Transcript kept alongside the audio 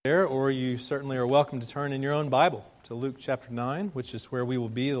or you certainly are welcome to turn in your own Bible to Luke chapter 9, which is where we will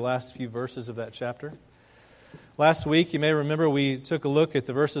be, the last few verses of that chapter. Last week, you may remember, we took a look at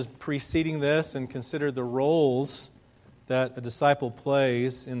the verses preceding this and considered the roles that a disciple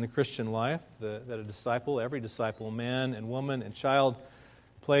plays in the Christian life, that a disciple, every disciple, man and woman and child,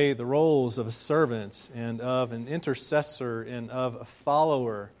 play the roles of a servant and of an intercessor and of a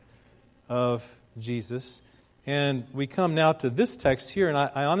follower of Jesus. And we come now to this text here, and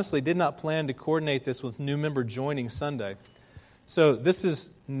I honestly did not plan to coordinate this with new member joining Sunday. So this is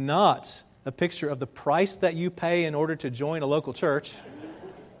not a picture of the price that you pay in order to join a local church.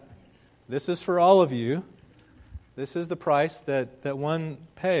 This is for all of you. This is the price that one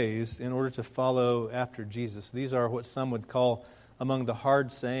pays in order to follow after Jesus. These are what some would call among the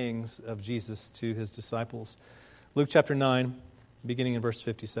hard sayings of Jesus to his disciples. Luke chapter 9, beginning in verse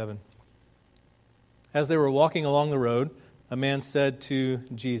 57. As they were walking along the road, a man said to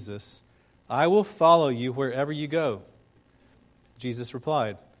Jesus, "I will follow you wherever you go." Jesus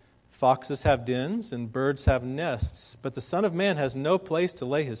replied, "Foxes have dens and birds have nests, but the Son of Man has no place to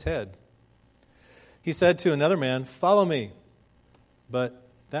lay his head." He said to another man, "Follow me." But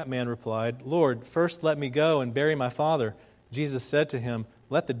that man replied, "Lord, first let me go and bury my father." Jesus said to him,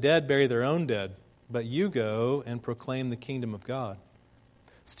 "Let the dead bury their own dead, but you go and proclaim the kingdom of God."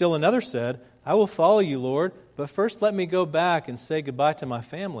 Still another said, "I will follow you, Lord, but first let me go back and say goodbye to my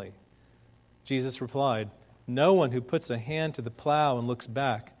family." Jesus replied, "No one who puts a hand to the plow and looks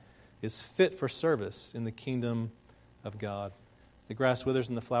back is fit for service in the kingdom of God." The grass withers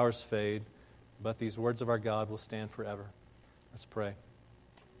and the flowers fade, but these words of our God will stand forever. Let's pray.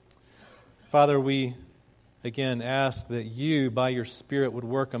 Father, we again ask that you, by your Spirit, would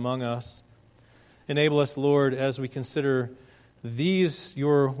work among us. Enable us, Lord, as we consider these,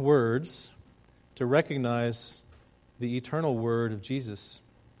 your words, to recognize the eternal word of Jesus.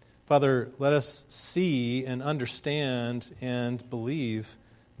 Father, let us see and understand and believe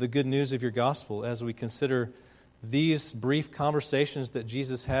the good news of your gospel as we consider these brief conversations that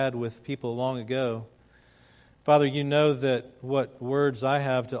Jesus had with people long ago. Father, you know that what words I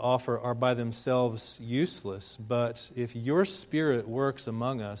have to offer are by themselves useless, but if your Spirit works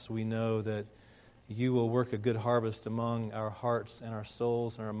among us, we know that you will work a good harvest among our hearts and our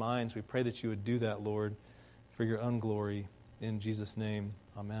souls and our minds. We pray that you would do that, Lord, for your own glory. In Jesus' name,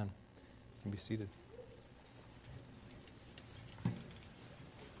 amen. You can be seated.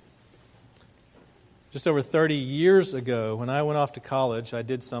 Just over 30 years ago, when I went off to college, I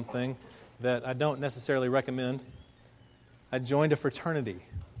did something that I don't necessarily recommend. I joined a fraternity.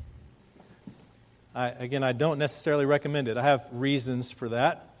 I don't necessarily recommend it. I have reasons for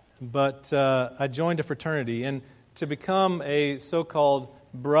that. But I joined a fraternity, and to become a so-called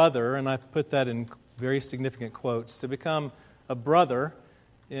brother, and I put that in very significant quotes, to become a brother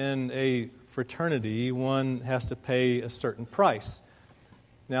in a fraternity, one has to pay a certain price.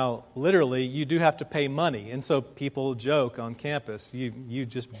 Now, literally, you do have to pay money, and so people joke on campus, you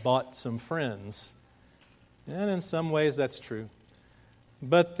just bought some friends. And in some ways, that's true.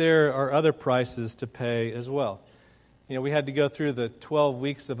 But there are other prices to pay as well. You know, we had to go through the 12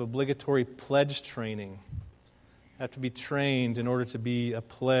 weeks of obligatory pledge training. Have to be trained in order to be a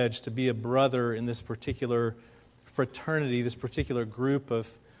pledge, to be a brother in this particular fraternity, this particular group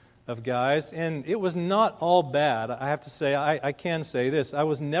of guys. And it was not all bad. I have to say, I can say this. I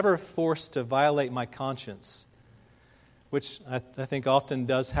was never forced to violate my conscience, which I think often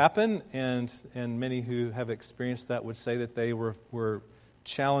does happen. And many who have experienced that would say that they were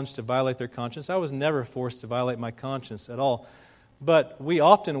challenged to violate their conscience. I was never forced to violate my conscience at all. But we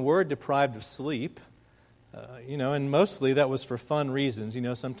often were deprived of sleep, and mostly that was for fun reasons.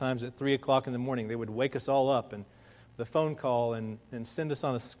 Sometimes at 3 o'clock in the morning, they would wake us all up and the phone call and send us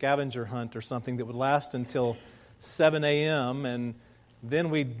on a scavenger hunt or something that would last until 7 a.m. And then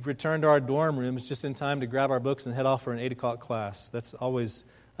we'd return to our dorm rooms just in time to grab our books and head off for an 8 o'clock class. That's always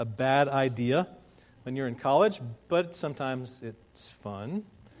a bad idea when you're in college, but sometimes it's fun.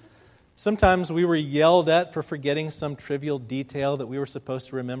 Sometimes we were yelled at for forgetting some trivial detail that we were supposed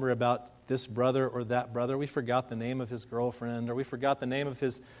to remember about this brother or that brother. We forgot the name of his girlfriend, or we forgot the name of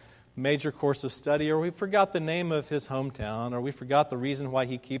his major course of study, or we forgot the name of his hometown, or we forgot the reason why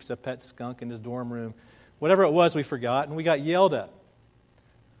he keeps a pet skunk in his dorm room. Whatever it was, we forgot, and we got yelled at.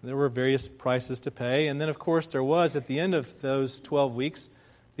 There were various prices to pay, and then, of course, there was, at the end of those 12 weeks,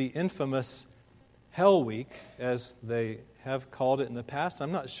 the infamous Hell Week, as they have called it in the past.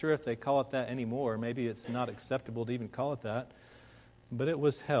 I'm not sure if they call it that anymore. Maybe it's not acceptable to even call it that. But it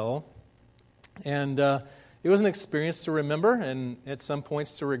was hell. And it was an experience to remember and at some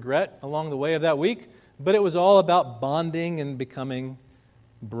points to regret along the way of that week. But it was all about bonding and becoming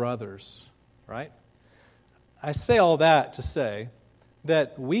brothers, right? I say all that to say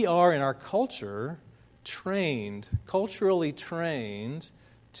that we are in our culture culturally trained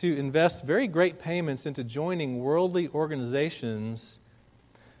to invest very great payments into joining worldly organizations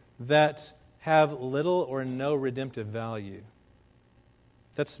that have little or no redemptive value.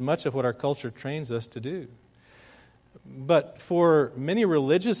 That's much of what our culture trains us to do. But for many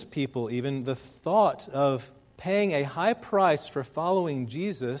religious people even, the thought of paying a high price for following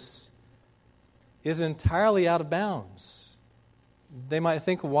Jesus is entirely out of bounds. They might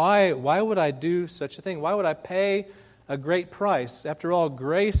think, why would I do such a thing? Why would I pay a great price? After all,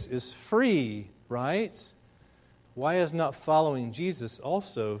 grace is free, right? Why is not following Jesus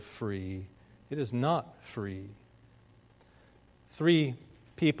also free? It is not free. 3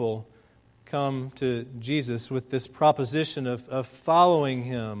 people come to Jesus with this proposition of following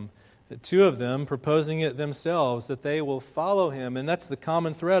Him. 2 of them proposing it themselves, that they will follow Him. And that's the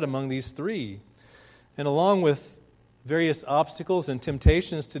common thread among these 3. And along with various obstacles and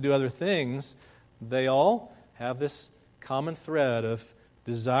temptations to do other things, they all have this common thread of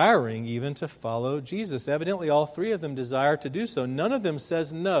desiring even to follow Jesus. Evidently, all 3 of them desire to do so. None of them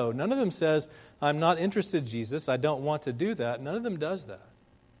says no. None of them says, I'm not interested, Jesus. I don't want to do that. None of them does that.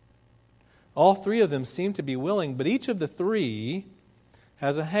 All 3 of them seem to be willing, but each of the 3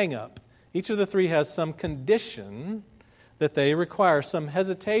 has a hang-up. Each of the 3 has some condition that they require, some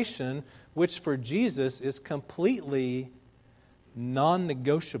hesitation, which for Jesus is completely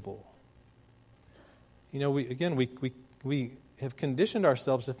non-negotiable. You know, we have conditioned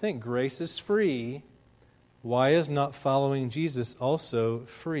ourselves to think grace is free. Why is not following Jesus also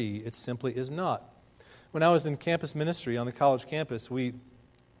free? It simply is not. When I was in campus ministry on the college campus, we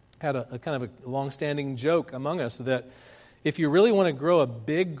had a kind of a long-standing joke among us that if you really want to grow a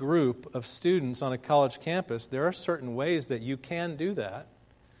big group of students on a college campus, there are certain ways that you can do that.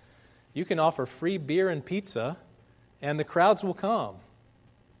 You can offer free beer and pizza, and the crowds will come.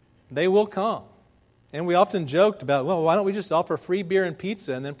 They will come. And we often joked about, well, why don't we just offer free beer and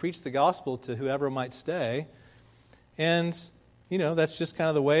pizza and then preach the gospel to whoever might stay? And, you know, that's just kind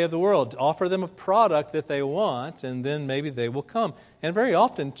of the way of the world. Offer them a product that they want, and then maybe they will come. And very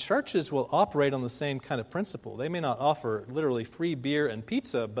often, churches will operate on the same kind of principle. They may not offer literally free beer and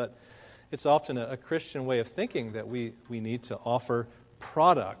pizza, but it's often a Christian way of thinking that we need to offer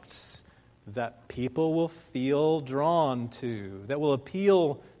products that people will feel drawn to, that will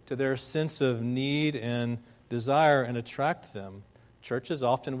appeal to their sense of need and desire and attract them. Churches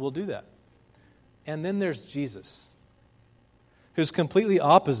often will do that. And then there's Jesus, who's completely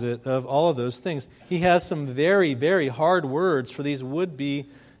opposite of all of those things. He has some very, very hard words for these would-be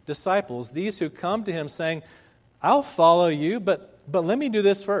disciples, these who come to Him saying, I'll follow you, but let me do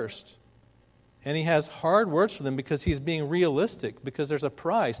this first. And He has hard words for them because He's being realistic, because there's a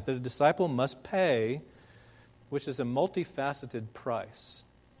price that a disciple must pay, which is a multifaceted price.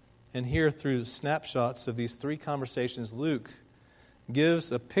 And here, through snapshots of these 3 conversations, Luke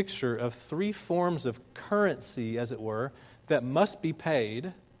gives a picture of 3 forms of currency, as it were, that must be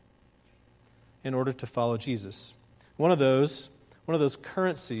paid in order to follow Jesus. One of those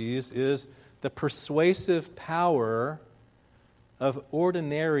currencies is the persuasive power of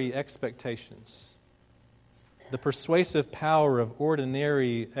ordinary expectations. The persuasive power of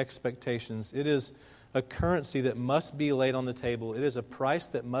ordinary expectations. It is a currency that must be laid on the table. It is a price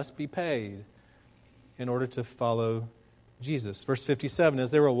that must be paid in order to follow Jesus. Verse 57,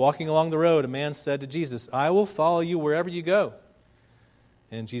 as they were walking along the road, a man said to Jesus, I will follow you wherever you go.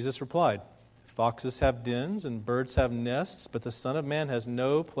 And Jesus replied, foxes have dens and birds have nests, but the Son of Man has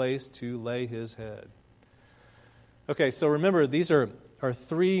no place to lay His head. Okay, so remember, these are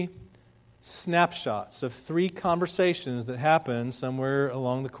 3 snapshots of 3 conversations that happened somewhere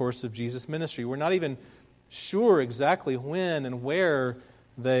along the course of Jesus' ministry. We're not even sure exactly when and where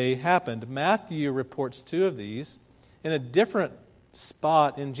they happened. Matthew reports 2 of these in a different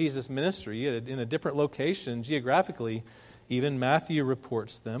spot in Jesus' ministry, in a different location geographically. Even Matthew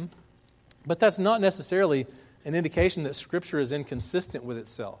reports them. But that's not necessarily an indication that Scripture is inconsistent with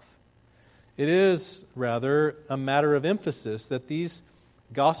itself. It is, rather, a matter of emphasis that these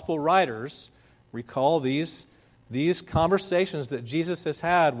gospel writers recall these conversations that Jesus has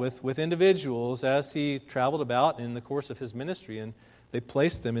had with individuals as He traveled about in the course of His ministry, and they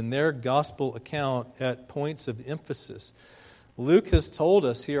place them in their gospel account at points of emphasis. Luke has told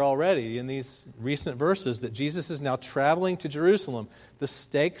us here already in these recent verses that Jesus is now traveling to Jerusalem. The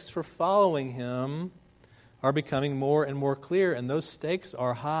stakes for following Him are becoming more and more clear, and those stakes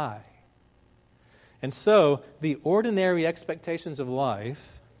are high. And so, the ordinary expectations of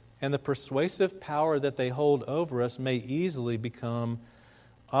life and the persuasive power that they hold over us may easily become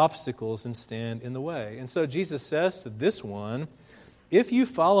obstacles and stand in the way. And so Jesus says to this one, if you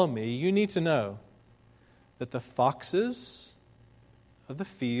follow me, you need to know that the foxes of the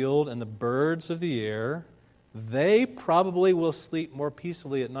field and the birds of the air, they probably will sleep more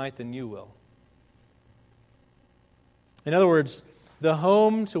peacefully at night than you will. In other words, the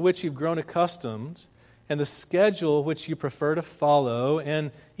home to which you've grown accustomed and the schedule which you prefer to follow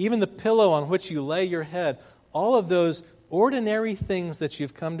and even the pillow on which you lay your head, all of those ordinary things that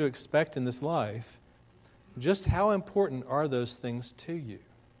you've come to expect in this life, just how important are those things to you?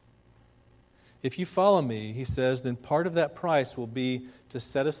 If you follow me, he says, then part of that price will be to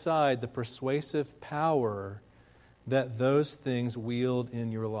set aside the persuasive power that those things wield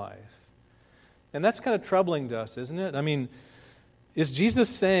in your life. And that's kind of troubling to us, isn't it? I mean, is Jesus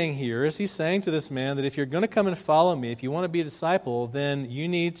saying here, is he saying to this man that if you're going to come and follow me, if you want to be a disciple, then you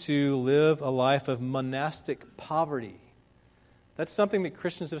need to live a life of monastic poverty? That's something that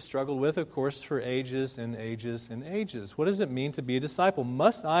Christians have struggled with, of course, for ages and ages and ages. What does it mean to be a disciple?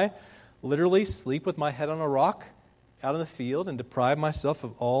 Must I literally sleep with my head on a rock out in the field and deprive myself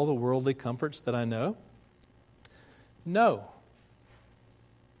of all the worldly comforts that I know? No.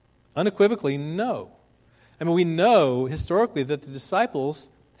 Unequivocally, no. I mean, we know historically that the disciples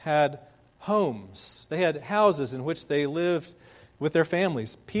had homes. They had houses in which they lived with their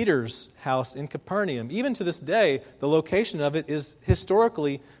families. Peter's house in Capernaum, even to this day, the location of it is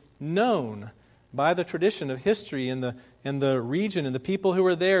historically known by the tradition of history and the region and the people who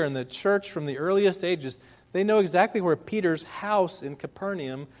were there and the church from the earliest ages. They know exactly where Peter's house in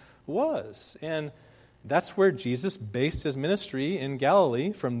Capernaum was. And that's where Jesus based his ministry in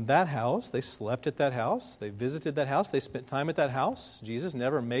Galilee, from that house. They slept at that house. They visited that house. They spent time at that house. Jesus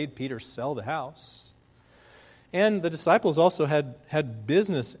never made Peter sell the house. And the disciples also had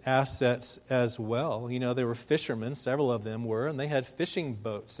business assets as well. You know, they were fishermen, several of them were, and they had fishing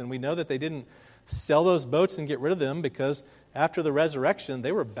boats. And we know that they didn't sell those boats and get rid of them because after the resurrection,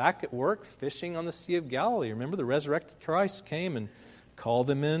 they were back at work fishing on the Sea of Galilee. Remember, the resurrected Christ came and called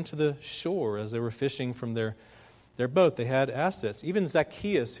them into the shore as they were fishing from their boat. They had assets. Even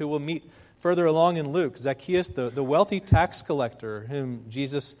Zacchaeus, who we'll meet further along in Luke, Zacchaeus, the wealthy tax collector whom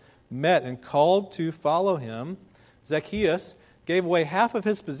Jesus met and called to follow him, Zacchaeus gave away half of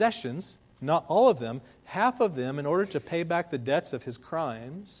his possessions, not all of them, half of them in order to pay back the debts of his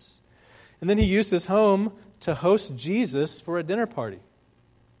crimes. And then he used his home to host Jesus for a dinner party.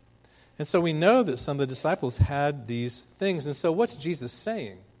 And so we know that some of the disciples had these things. And so what's Jesus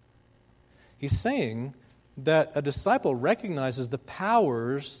saying? He's saying that a disciple recognizes the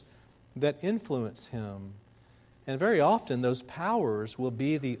powers that influence him. And very often those powers will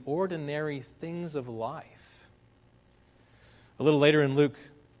be the ordinary things of life. A little later in Luke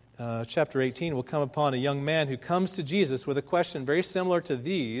chapter 18, we'll come upon a young man who comes to Jesus with a question very similar to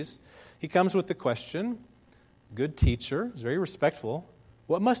these. He comes with the question, good teacher, he's very respectful,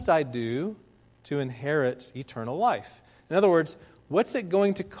 what must I do to inherit eternal life? In other words, what's it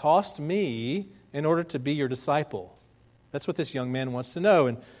going to cost me in order to be your disciple? That's what this young man wants to know.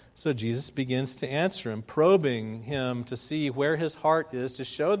 And so Jesus begins to answer him, probing him to see where his heart is, to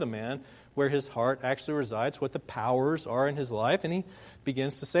show the man where his heart actually resides, what the powers are in his life. And he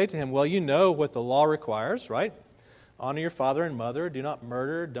begins to say to him, well, you know what the law requires, right? Honor your father and mother, do not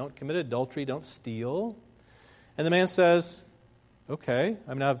murder, don't commit adultery, don't steal. And the man says, okay,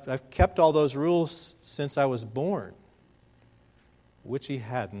 I mean, I've kept all those rules since I was born, which he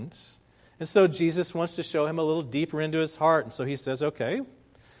hadn't. And so Jesus wants to show him a little deeper into his heart. And so he says, okay,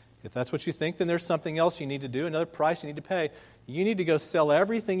 if that's what you think, then there's something else you need to do, another price you need to pay. You need to go sell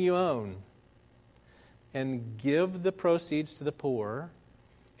everything you own and give the proceeds to the poor,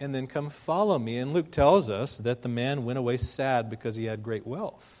 and then come follow me. And Luke tells us that the man went away sad because he had great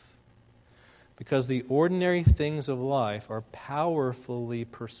wealth. Because the ordinary things of life are powerfully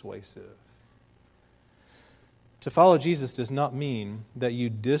persuasive. To follow Jesus does not mean that you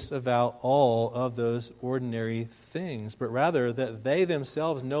disavow all of those ordinary things, but rather that they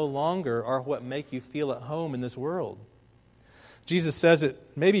themselves no longer are what make you feel at home in this world. Jesus says it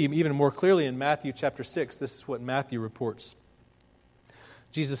maybe even more clearly in Matthew chapter 6. This is what Matthew reports.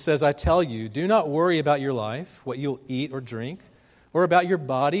 Jesus says, I tell you, do not worry about your life, what you'll eat or drink, or about your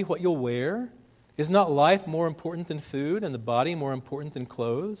body, what you'll wear. Is not life more important than food, and the body more important than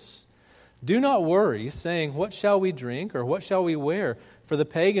clothes? Do not worry, saying, what shall we drink, or what shall we wear? For the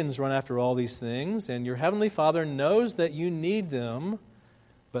pagans run after all these things, and your heavenly Father knows that you need them.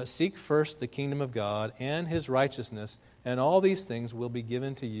 But seek first the kingdom of God and His righteousness, and all these things will be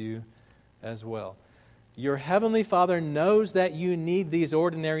given to you as well. Your heavenly Father knows that you need these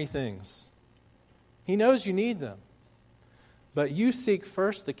ordinary things. He knows you need them. But you seek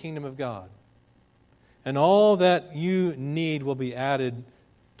first the kingdom of God, and all that you need will be added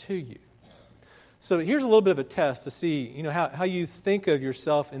to you. So here's a little bit of a test to see, how you think of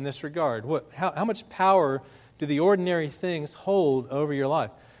yourself in this regard. How much power do the ordinary things hold over your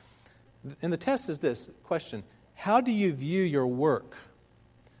life? And the test is this question: how do you view your work,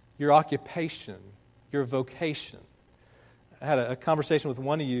 your occupation, your vocation? I had a conversation with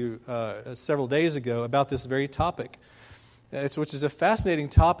one of you several days ago about this very topic, which is a fascinating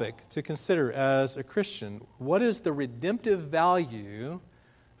topic to consider as a Christian. What is the redemptive value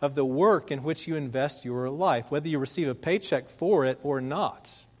of the work in which you invest your life, whether you receive a paycheck for it or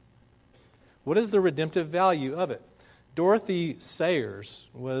not? What is the redemptive value of it? Dorothy Sayers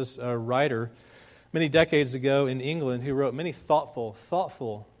was a writer many decades ago in England who wrote many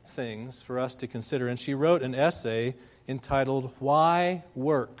thoughtful things for us to consider. And she wrote an essay entitled, "Why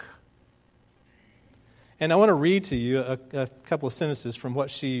Work?" And I want to read to you a couple of sentences from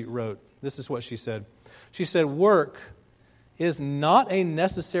what she wrote. This is what she said. She said, "Work is not a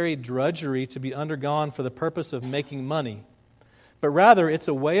necessary drudgery to be undergone for the purpose of making money, but rather it's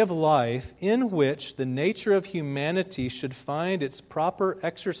a way of life in which the nature of humanity should find its proper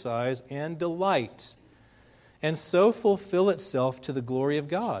exercise and delight, and so fulfill itself to the glory of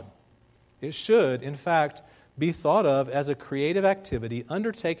God. It should, in fact, be thought of as a creative activity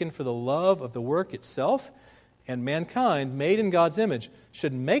undertaken for the love of the work itself, and mankind, made in God's image,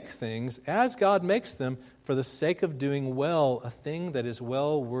 should make things as God makes them for the sake of doing well a thing that is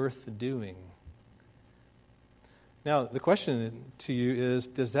well worth doing." Now, the question to you is,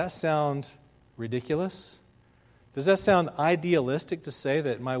 does that sound ridiculous? Does that sound idealistic to say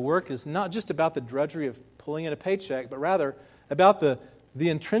that my work is not just about the drudgery of pulling in a paycheck, but rather about the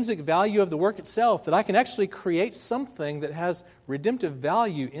intrinsic value of the work itself, that I can actually create something that has redemptive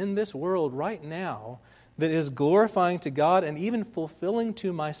value in this world right now that is glorifying to God and even fulfilling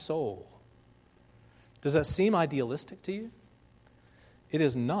to my soul? Does that seem idealistic to you? It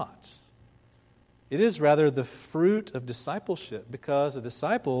is not. It is rather the fruit of discipleship, because a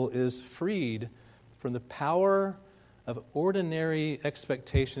disciple is freed from the power of ordinary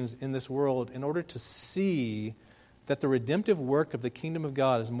expectations in this world in order to see that the redemptive work of the kingdom of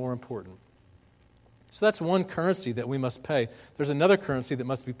God is more important. So that's one currency that we must pay. There's another currency that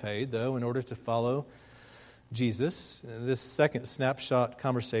must be paid, though, in order to follow Jesus. This second snapshot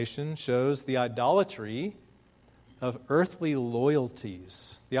conversation shows the idolatry of earthly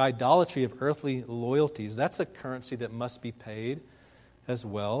loyalties. The idolatry of earthly loyalties. That's a currency that must be paid as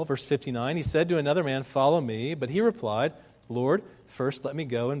well. Verse 59, he said to another man, "Follow me." But he replied, "Lord, first let me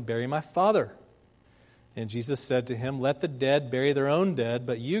go and bury my father." And Jesus said to him, "Let the dead bury their own dead,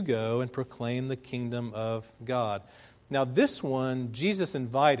 but you go and proclaim the kingdom of God." Now this one, Jesus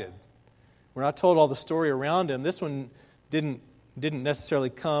invited. We're not told all the story around him. This one didn't necessarily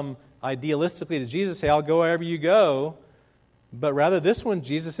come idealistically to Jesus, "Hey, I'll go wherever you go." But rather this one,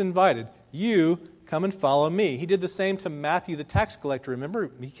 Jesus invited. "You come and follow me." He did the same to Matthew the tax collector. Remember,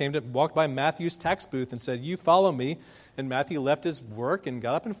 he walked by Matthew's tax booth and said, "You follow me." And Matthew left his work and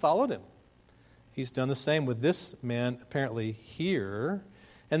got up and followed him. He's done the same with this man apparently here.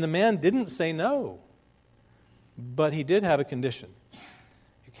 And the man didn't say no. But he did have a condition.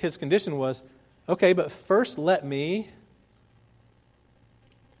 His condition was, "Okay, but first let me..."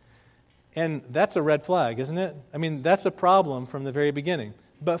 And that's a red flag, isn't it? I mean, that's a problem from the very beginning.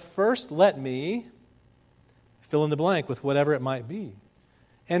 But first let me fill in the blank with whatever it might be.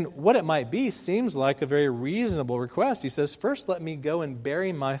 And what it might be seems like a very reasonable request. He says, "First let me go and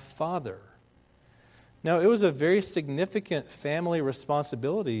bury my father." Now, it was a very significant family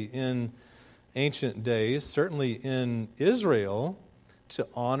responsibility in ancient days, certainly in Israel, to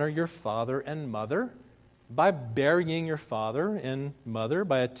honor your father and mother by burying your father and mother,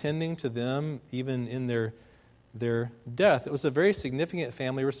 by attending to them even in their death. It was a very significant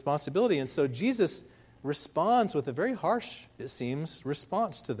family responsibility. And so Jesus responds with a very harsh, it seems,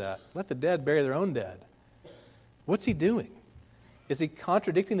 response to that. Let the dead bury their own dead. What's he doing? Is he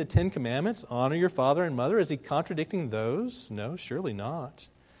contradicting the Ten Commandments? Honor your father and mother. Is he contradicting those? No, surely not.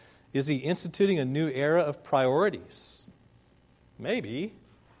 Is he instituting a new era of priorities? Maybe.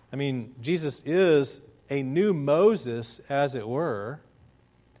 I mean, Jesus is a new Moses, as it were.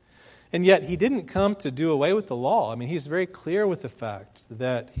 And yet, he didn't come to do away with the law. I mean, he's very clear with the fact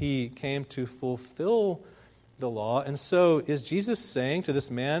that he came to fulfill the law. And so, is Jesus saying to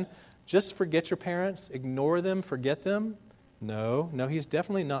this man, just forget your parents, ignore them, forget them? No, he's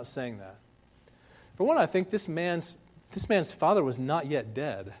definitely not saying that. For one, I think this man's father was not yet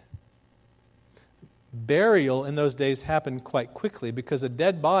dead. Burial in those days happened quite quickly because a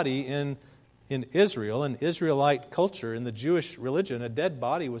dead body in in Israel, in Israelite culture, in the Jewish religion, a dead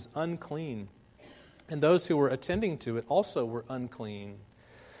body was unclean. And those who were attending to it also were unclean.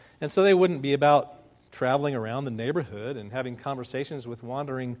 And so they wouldn't be about traveling around the neighborhood and having conversations with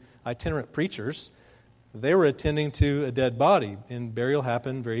wandering itinerant preachers. They were attending to a dead body, and burial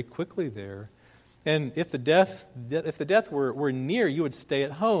happened very quickly there. And if the death were near, you would stay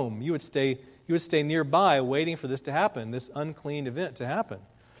at home. You would stay nearby, waiting for this to happen, this unclean event to happen.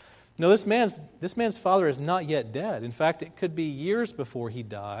 No, this man's father is not yet dead. In fact, it could be years before he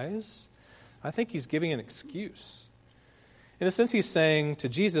dies. I think he's giving an excuse. In a sense, he's saying to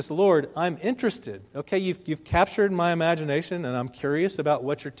Jesus, Lord, I'm interested. Okay, you've captured my imagination, and I'm curious about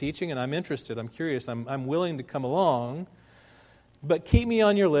what you're teaching, and I'm interested. I'm curious. I'm willing to come along. But keep me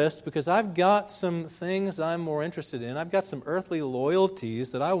on your list, because I've got some things I'm more interested in. I've got some earthly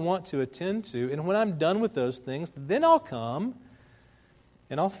loyalties that I want to attend to. And when I'm done with those things, then I'll come,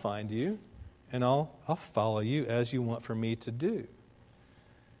 and I'll find you, and I'll follow you as you want for me to do.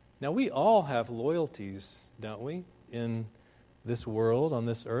 Now, we all have loyalties, don't we, in this world, on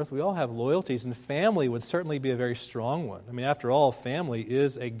this earth. We all have loyalties, and family would certainly be a very strong one. I mean, after all, family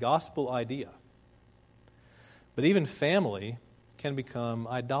is a gospel idea. But even family can become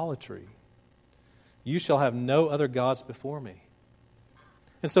idolatry. You shall have no other gods before me.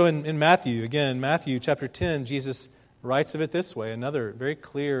 And so in Matthew, again, Matthew chapter 10, Jesus writes of it this way, another very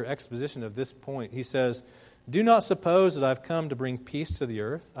clear exposition of this point. He says, do not suppose that I've come to bring peace to the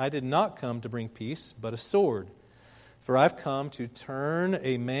earth. I did not come to bring peace, but a sword. For I've come to turn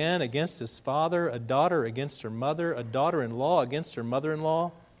a man against his father, a daughter against her mother, a daughter-in-law against her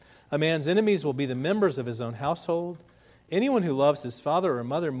mother-in-law. A man's enemies will be the members of his own household. Anyone who loves his father or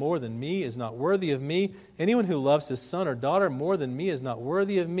mother more than me is not worthy of me. Anyone who loves his son or daughter more than me is not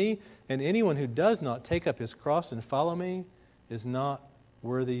worthy of me. And anyone who does not take up his cross and follow me is not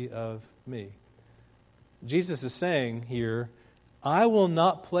worthy of me. Jesus is saying here, I will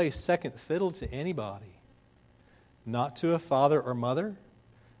not play second fiddle to anybody. Not to a father or mother,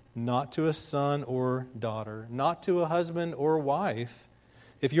 not to a son or daughter, not to a husband or wife.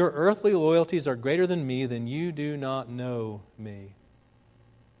 If your earthly loyalties are greater than me, then you do not know me.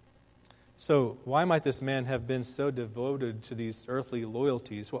 So why might this man have been so devoted to these earthly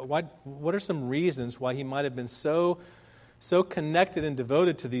loyalties? What are some reasons why he might have been so connected and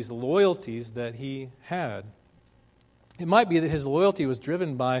devoted to these loyalties that he had? It might be that his loyalty was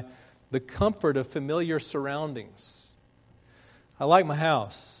driven by the comfort of familiar surroundings. I like my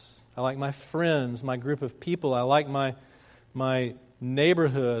house. I like my friends, my group of people. I like my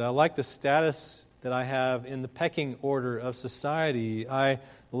neighborhood. I like the status that I have in the pecking order of society. I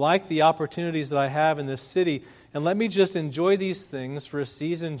like the opportunities that I have in this city. And let me just enjoy these things for a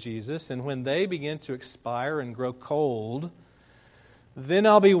season, Jesus. And when they begin to expire and grow cold, then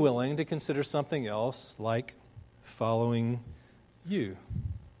I'll be willing to consider something else, like following you.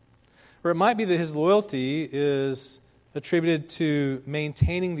 Or it might be that his loyalty is attributed to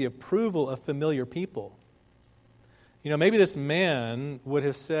maintaining the approval of familiar people. You know, maybe this man would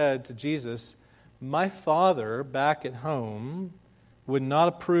have said to Jesus, my father back at home would not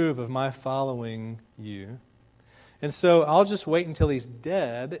approve of my following you. And so I'll just wait until he's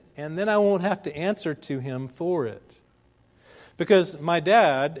dead, and then I won't have to answer to him for it. Because my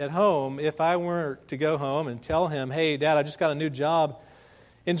dad at home, if I were to go home and tell him, hey, Dad, I just got a new job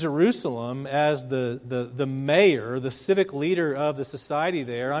in Jerusalem as the mayor, the civic leader of the society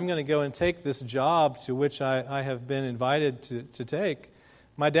there, I'm going to go and take this job to which I have been invited to take.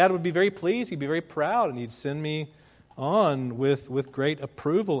 My dad would be very pleased. He'd be very proud, and he'd send me on with great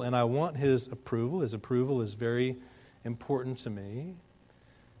approval. And I want his approval. His approval is very important to me.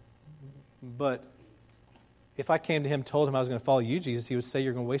 But if I came to him and told him I was going to follow you, Jesus, he would say,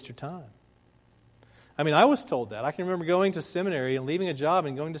 you're going to waste your time. I mean, I was told that. I can remember going to seminary and leaving a job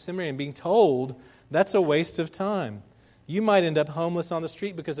and going to seminary and being told that's a waste of time. You might end up homeless on the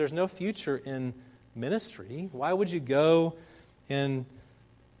street because there's no future in ministry. Why would you go and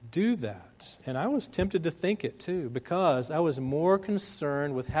do that? And I was tempted to think it too, because I was more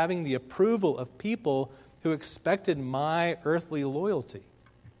concerned with having the approval of people who expected my earthly loyalty.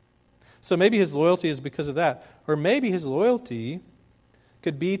 So maybe his loyalty is because of that. Or maybe his loyalty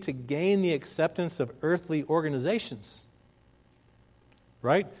could be to gain the acceptance of earthly organizations.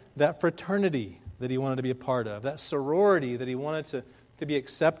 Right? That fraternity that he wanted to be a part of, that sorority that he wanted to be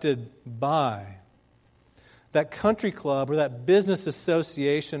accepted by, that country club or that business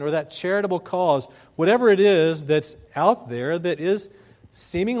association or that charitable cause, whatever it is that's out there that is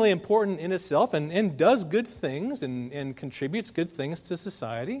seemingly important in itself and does good things and contributes good things to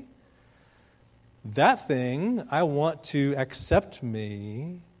society. That thing I want to accept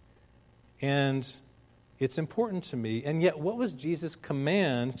me And it's important to me. And yet, what was Jesus'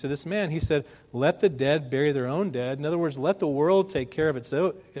 command to this man? He said, let the dead bury their own dead. In other words, let the world take care of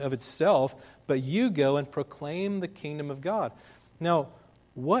itself, but you go and proclaim the kingdom of God. Now,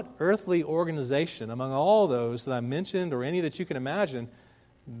 what earthly organization among all those that I mentioned or any that you can imagine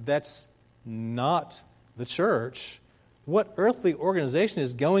that's not the church, what earthly organization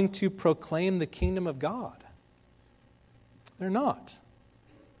is going to proclaim the kingdom of God? They're not.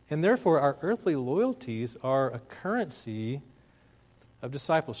 And therefore, our earthly loyalties are a currency of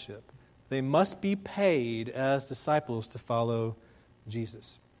discipleship. They must be paid as disciples to follow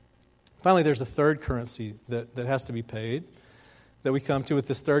Jesus. Finally, there's a third currency that has to be paid that we come to with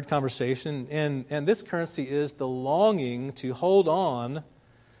this third conversation. And this currency is the longing to hold on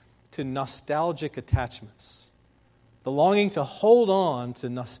to nostalgic attachments. The longing to hold on to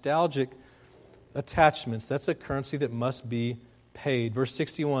nostalgic attachments. That's a currency that must be paid. Verse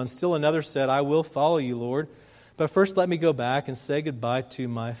 61, still another said, I will follow you, Lord, but first let me go back and say goodbye to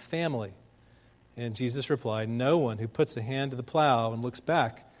my family. And Jesus replied, no one who puts a hand to the plow and looks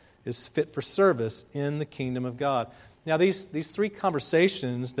back is fit for service in the kingdom of God. Now, these three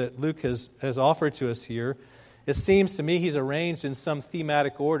conversations that Luke has offered to us here, it seems to me he's arranged in some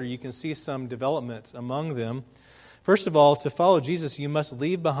thematic order. You can see some development among them. First of all, to follow Jesus, you must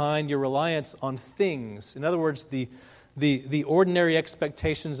leave behind your reliance on things. In other words, the ordinary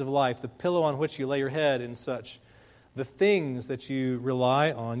expectations of life, the pillow on which you lay your head and such, the things that you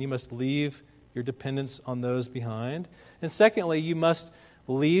rely on, you must leave your dependence on those behind. And secondly, you must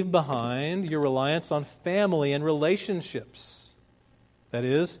leave behind your reliance on family and relationships. That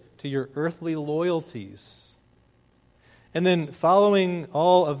is, to your earthly loyalties. And then following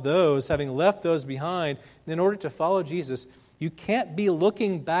all of those, having left those behind, in order to follow Jesus, you can't be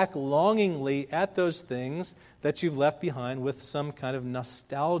looking back longingly at those things that you've left behind with some kind of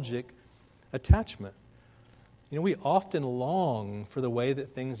nostalgic attachment. You know, we often long for the way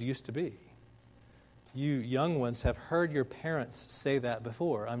that things used to be. You young ones have heard your parents say that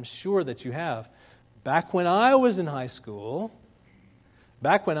before. I'm sure that you have. Back when I was in high school,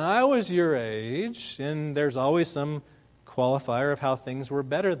 back when I was your age, and there's always some qualifier of how things were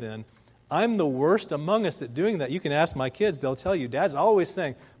better then. I'm the worst among us at doing that. You can ask my kids, they'll tell you, Dad's always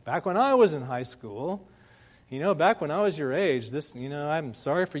saying, back when I was in high school, back when I was your age, I'm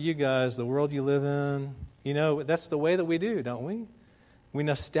sorry for you guys, the world you live in. That's the way that we do, don't we? We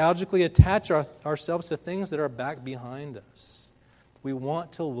nostalgically attach ourselves to things that are back behind us. We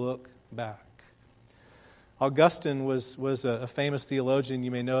want to look back. Augustine was a famous theologian.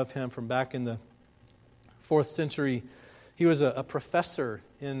 You may know of him from back in the 4th century. He was a professor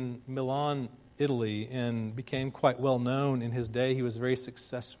in Milan, Italy, and became quite well known in his day. He was very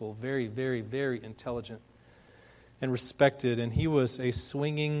successful, very, very, very intelligent and respected, and he was a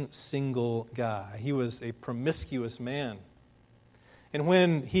swinging single guy. He was a promiscuous man. And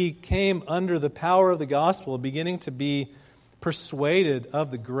when he came under the power of the gospel, beginning to be persuaded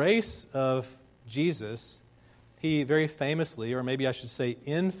of the grace of Jesus, he very famously, or maybe I should say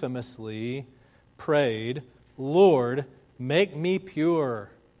infamously, prayed, Lord, make me pure,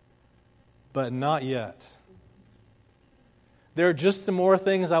 but not yet. There are just some more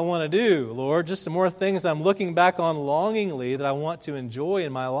things I want to do, Lord, just some more things I'm looking back on longingly that I want to enjoy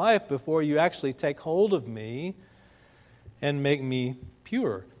in my life before you actually take hold of me and make me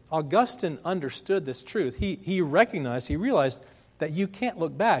pure. Augustine understood this truth. He realized that you can't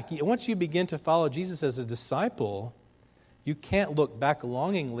look back. Once you begin to follow Jesus as a disciple, you can't look back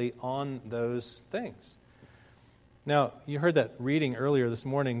longingly on those things. Now, you heard that reading earlier this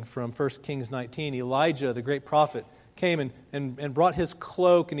morning from 1 Kings 19. Elijah, the great prophet, came and brought his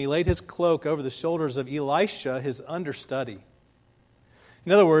cloak, and he laid his cloak over the shoulders of Elisha, his understudy.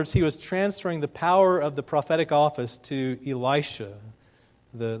 In other words, he was transferring the power of the prophetic office to Elisha.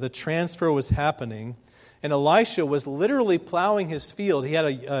 The transfer was happening, and Elisha was literally plowing his field. He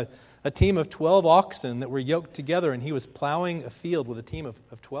had a team of 12 oxen that were yoked together, and he was plowing a field with a team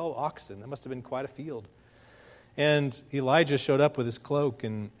of 12 oxen. That must have been quite a field. And Elijah showed up with his cloak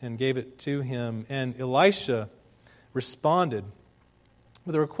and gave it to him, and Elisha responded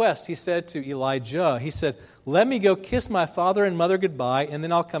with a request. He said to Elijah, he said, let me go kiss my father and mother goodbye, and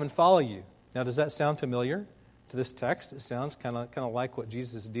then I'll come and follow you. Now, does that sound familiar to this text? It sounds kind of like what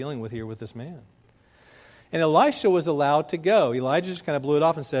Jesus is dealing with here with this man. And Elisha was allowed to go. Elijah just kind of blew it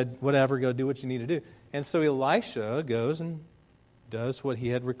off and said, whatever, go do what you need to do. And so Elisha goes and does what he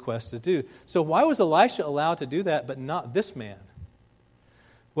had requested to do. So why was Elisha allowed to do that, but not this man?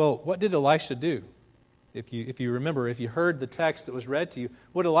 Well, what did Elisha do? If you remember, if you heard the text that was read to you,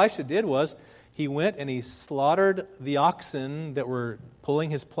 what Elisha did was he went and he slaughtered the oxen that were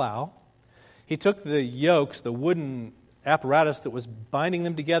pulling his plow. he took the yokes, the wooden apparatus that was binding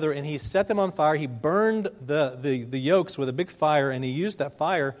them together, and he set them on fire. He burned the yokes with a big fire, and he used that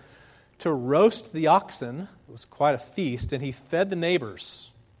fire to roast the oxen. It was quite a feast, and he fed the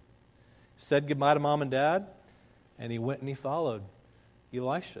neighbors. Said goodbye to mom and dad, and he went and he followed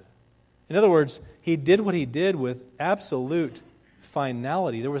Elisha. In other words, he did what he did with absolute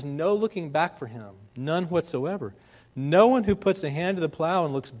finality. There was no looking back for him, none whatsoever. No one who puts a hand to the plow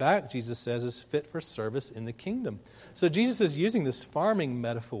and looks back, Jesus says, is fit for service in the kingdom. So Jesus is using this farming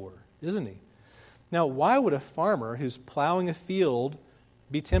metaphor, isn't he? Now, why would a farmer who's plowing a field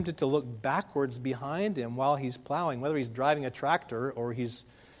be tempted to look backwards behind him while he's plowing, whether he's driving a tractor or he's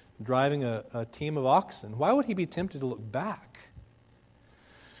driving a team of oxen? Why would he be tempted to look back?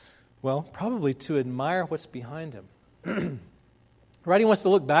 Well, probably to admire what's behind him. Right? He wants to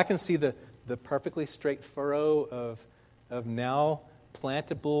look back and see the perfectly straight furrow of now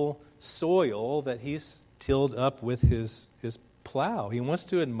plantable soil that he's tilled up with his plow. He wants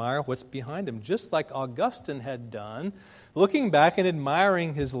to admire what's behind him, just like Augustine had done, looking back and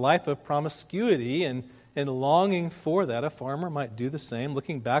admiring his life of promiscuity and longing for that. A farmer might do the same,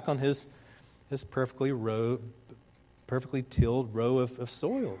 looking back on his perfectly tilled row of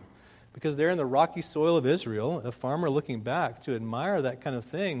soil. Because there in the rocky soil of Israel, a farmer looking back to admire that kind of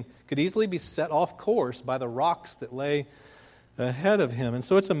thing could easily be set off course by the rocks that lay ahead of him. And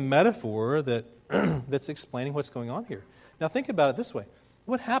so it's a metaphor that's explaining what's going on here. Now think about it this way.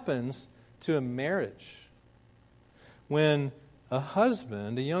 What happens to a marriage when a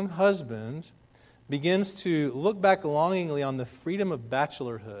young husband, begins to look back longingly on the freedom of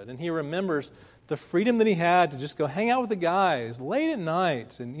bachelorhood, and he remembers the freedom that he had to just go hang out with the guys late at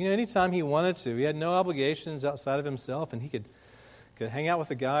night, and anytime he wanted to. He had no obligations outside of himself, and he could hang out with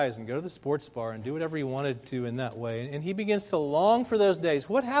the guys and go to the sports bar and do whatever he wanted to in that way. And he begins to long for those days.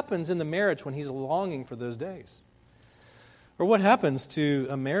 What happens in the marriage when he's longing for those days? Or what happens to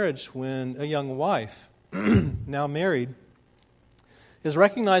a marriage when a young wife, now married, is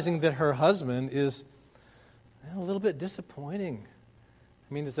recognizing that her husband is a little bit disappointing?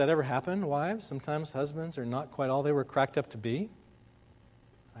 I mean, does that ever happen, wives? Sometimes husbands are not quite all they were cracked up to be.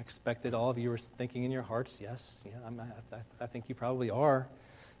 I expect that all of you are thinking in your hearts, yes, I think you probably are.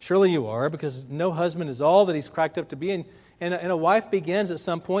 Surely you are, because no husband is all that he's cracked up to be. And a wife begins at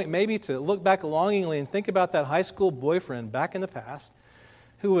some point maybe to look back longingly and think about that high school boyfriend back in the past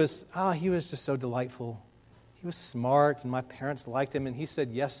who was, he was just so delightful. He was smart, and my parents liked him, and he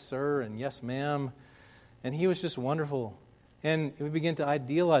said yes, sir, and yes, ma'am, and he was just wonderful. And we begin to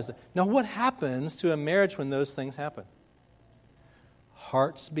idealize that. Now, what happens to a marriage when those things happen?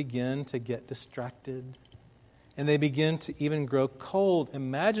 Hearts begin to get distracted, and they begin to even grow cold,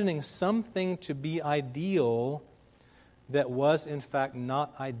 imagining something to be ideal that was, in fact,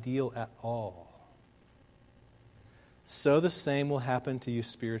 not ideal at all. So the same will happen to you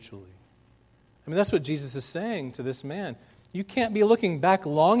spiritually. I mean, that's what Jesus is saying to this man. You can't be looking back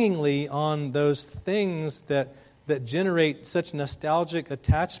longingly on those things that generate such nostalgic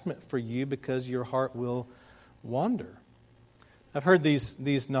attachment for you, because your heart will wander. I've heard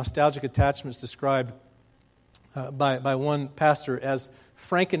these nostalgic attachments described by one pastor as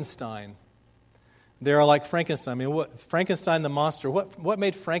Frankenstein. They are like Frankenstein. I mean, Frankenstein the monster. What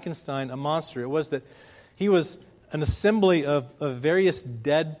made Frankenstein a monster? It was that he was an assembly of various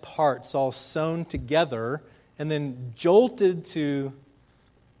dead parts all sewn together and then jolted to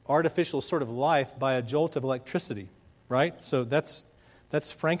artificial sort of life by a jolt of electricity, right? So that's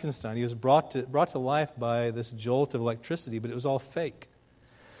Frankenstein. He was brought to life by this jolt of electricity, but it was all fake.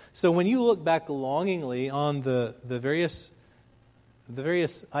 So when you look back longingly on the various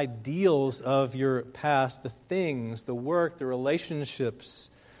ideals of your past, the things, the work, the relationships,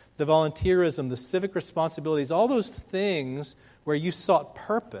 the volunteerism, the civic responsibilities, all those things where you sought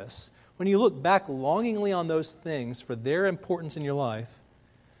purpose, when you look back longingly on those things for their importance in your life,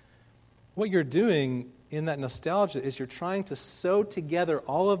 what you're doing in that nostalgia is you're trying to sew together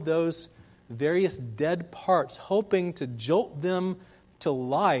all of those various dead parts, hoping to jolt them to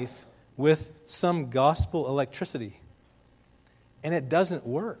life with some gospel electricity. And it doesn't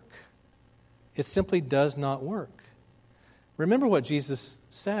work. It simply does not work. Remember what Jesus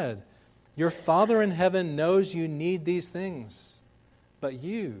said. Your Father in heaven knows you need these things, but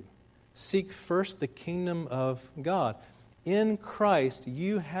you seek first the kingdom of God. In Christ,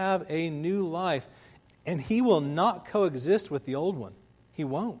 you have a new life, and He will not coexist with the old one. He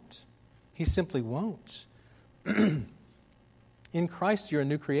won't. He simply won't. In Christ, you're a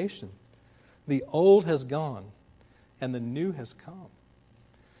new creation. The old has gone, and the new has come.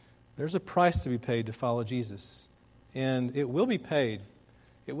 There's a price to be paid to follow Jesus, and it will be paid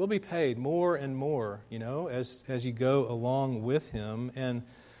it will be paid more and more, as you go along with Him. And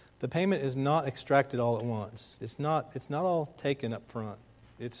the payment is not extracted all at once. It's not all taken up front.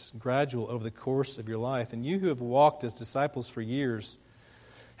 It's gradual over the course of your life. And you who have walked as disciples for years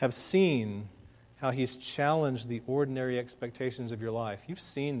have seen how He's challenged the ordinary expectations of your life. You've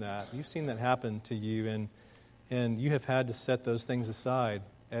seen that. You've seen that happen to you, and you have had to set those things aside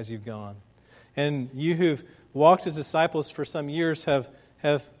as you've gone. And you who've walked as disciples for some years have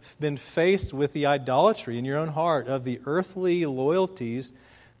been faced with the idolatry in your own heart of the earthly loyalties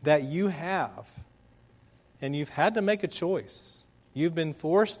that you have. And you've had to make a choice. You've been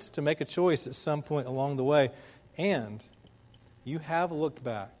forced to make a choice at some point along the way. And you have looked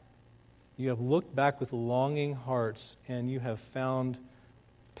back. You have looked back with longing hearts, and you have found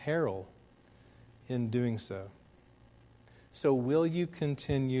peril in doing so. So will you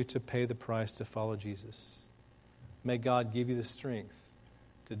continue to pay the price to follow Jesus? May God give you the strength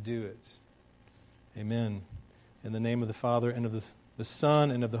to do it. Amen. In the name of the Father, and of the Son,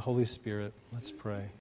 and of the Holy Spirit, let's pray.